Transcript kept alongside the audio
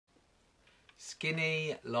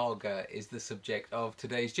Skinny lager is the subject of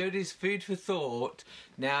today's Jody's Food for Thought.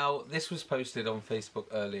 Now, this was posted on Facebook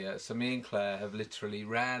earlier, so me and Claire have literally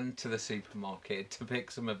ran to the supermarket to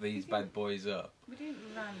pick some of these bad boys up. We didn't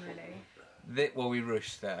run, really. Well, we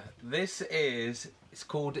rushed there. It's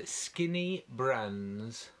called Skinny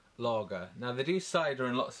Brands Lager. Now, they do cider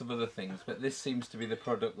and lots of other things, but this seems to be the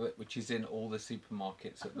product which is in all the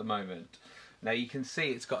supermarkets at the moment. Now you can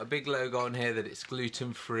see it's got a big logo on here that it's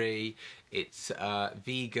gluten-free, it's vegan.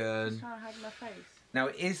 Trying to hide my face. Now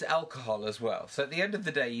it is alcohol as well, so at the end of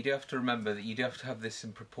the day you do have to remember that you do have to have this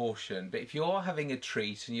in proportion. But if you're having a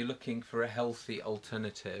treat and you're looking for a healthy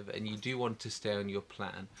alternative and you do want to stay on your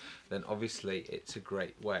plan, then obviously it's a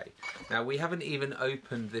great way. Now we haven't even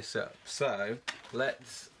opened this up, so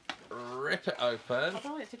let's rip it open. I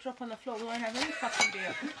don't want it to drop on the floor, we won't have any fucking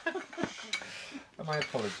beer. My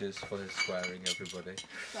apologies for swearing, everybody.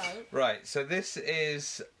 So. Right, so this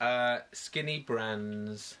is Skinny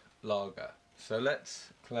Brands Lager. So let's,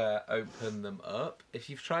 Claire, open them up. If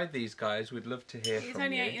you've tried these guys, we'd love to hear from you. It's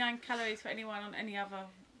only 89 calories for anyone on any other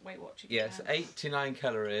Weight Watchers. Yes, 89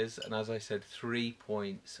 calories, and as I said, 3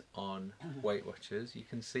 points on Weight Watchers. You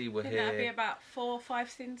can see we're here. That'd be about 4 or 5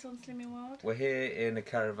 sins on Slimming World. We're here in a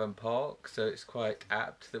caravan park, so it's quite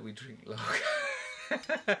apt that we drink lager.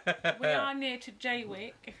 We are near to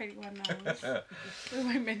Jaywick, if anyone knows. We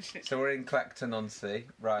won't mention it. So we're in Clacton-on-Sea,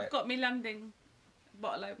 right? I've got me London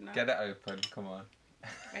bottle opener. Get it open, come on.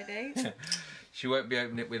 Ready? She won't be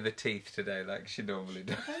opening it with the teeth today like she normally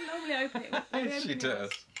does. I don't normally open it. She does.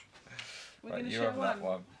 We're Right, going to you show have one. that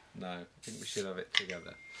one. No, I think we should have it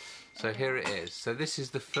together. So here it is. So this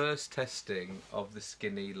is the first testing of the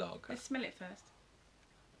Skinny Lager. Let's smell it first.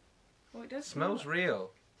 Oh, it does Smells smell.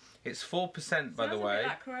 real. It's 4% by the Smells a way. bit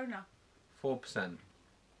like Corona. 4%.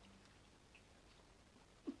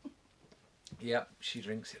 Yep, she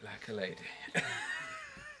drinks it like a lady.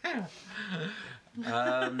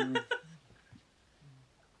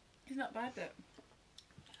 It's not bad though.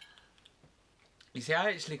 You see, I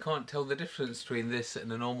actually can't tell the difference between this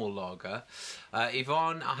and a normal lager.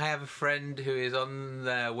 Yvonne, I have a friend who is on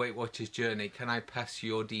their Weight Watchers journey. Can I pass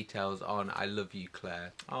your details on? I love you,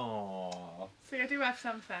 Claire. Aww. See, I do have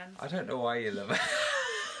some fans. I don't know why you love it.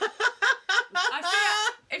 I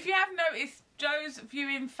see, if you have noticed, Joe's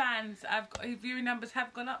viewing viewing numbers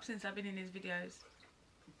have gone up since I've been in his videos.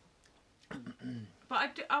 But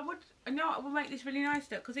I would make this really nice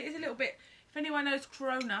though, because it is a little bit. If anyone knows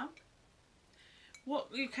Corona, what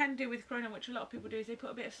you can do with Corona, which a lot of people do, is they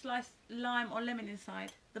put a bit of sliced lime or lemon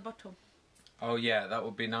inside the bottle. Oh yeah, that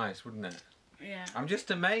would be nice, wouldn't it? Yeah. I'm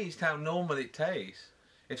just amazed how normal it tastes.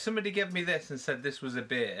 If somebody gave me this and said this was a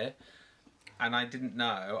beer, and I didn't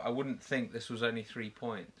know, I wouldn't think this was only 3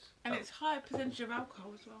 points. And it's higher percentage of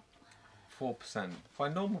alcohol as well. 4%. My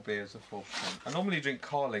normal beers are 4%. I normally drink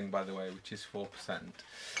Carling, by the way, which is 4%.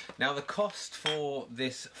 Now, the cost for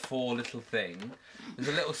this 4 little thing, there's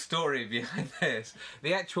a little story behind this.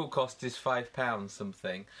 The actual cost is £5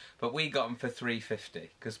 something, but we got them for £3.50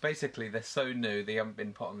 because basically they're so new, they haven't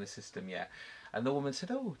been put on the system yet. And the woman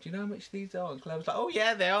said, "Oh, do you know how much these are?" And Claire was like, "Oh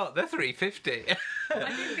yeah, they are. They're £3.50." I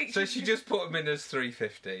didn't think So she just put them in as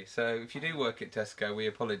 £3.50. So if you do work at Tesco, we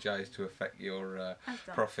apologise to affect your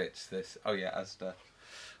profits. Oh yeah, Asda.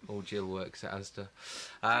 Oh, Jill works at Asda.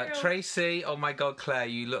 Tracy, oh my God, Claire,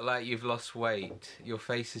 you look like you've lost weight. Your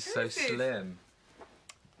face is so slim.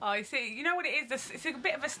 Oh, you see, you know what it is? It's a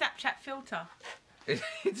bit of a Snapchat filter.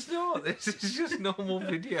 It's not. This is just normal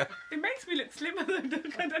video. It makes me look slimmer though.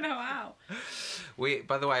 I don't know how.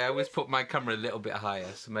 By the way, I always put my camera a little bit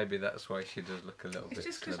higher, so maybe that's why she does look a little bit. It's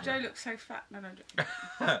just because slimmer. Joe looks so fat. No.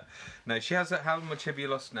 No, she has. How much have you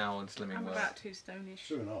lost now on Slimming I'm World? about 2 stone-ish.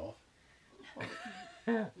 2.5.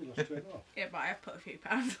 You lost 2.5. Yeah, but I have put a few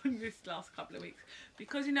pounds on this last couple of weeks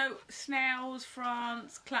because you know Snails,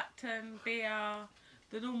 France, Clacton, beer,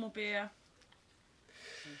 the normal beer.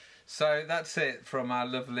 So that's it from our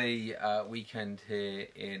lovely weekend here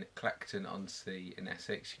in Clacton-on-Sea in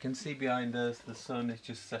Essex. You can see behind us the sun is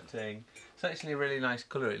just setting. It's actually a really nice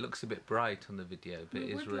colour. It looks a bit bright on the video, but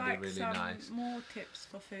it is really, really nice. More tips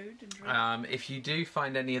for food and drink. If you do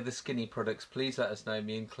find any of the Skinny products, please let us know.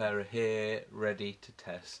 Me and Claire are here, ready to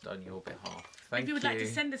test on your behalf. Thank you. If you would like to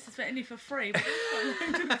send us any for free, but I'm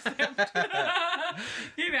willing to accept.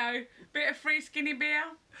 You know, bit of free Skinny beer.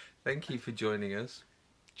 Thank you for joining us.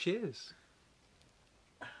 Cheers.